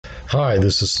Hi,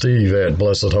 this is Steve at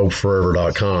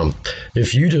blessedhopeforever.com.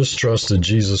 If you just trusted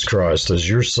Jesus Christ as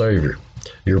your Savior,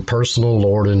 your personal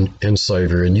Lord and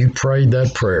Savior, and you prayed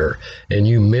that prayer and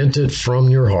you meant it from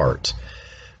your heart,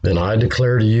 then I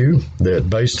declare to you that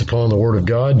based upon the Word of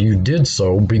God, you did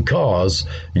so because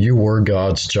you were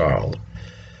God's child.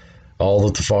 All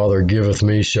that the Father giveth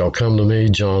me shall come to me,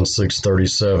 John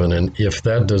 6:37. And if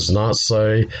that does not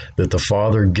say that the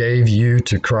Father gave you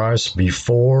to Christ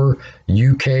before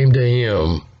you came to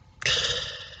Him,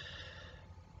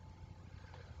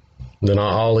 then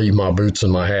I'll eat my boots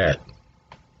and my hat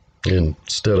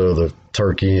instead of the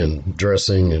turkey and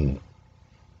dressing. And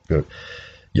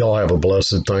y'all have a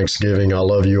blessed Thanksgiving. I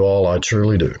love you all. I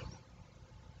truly do.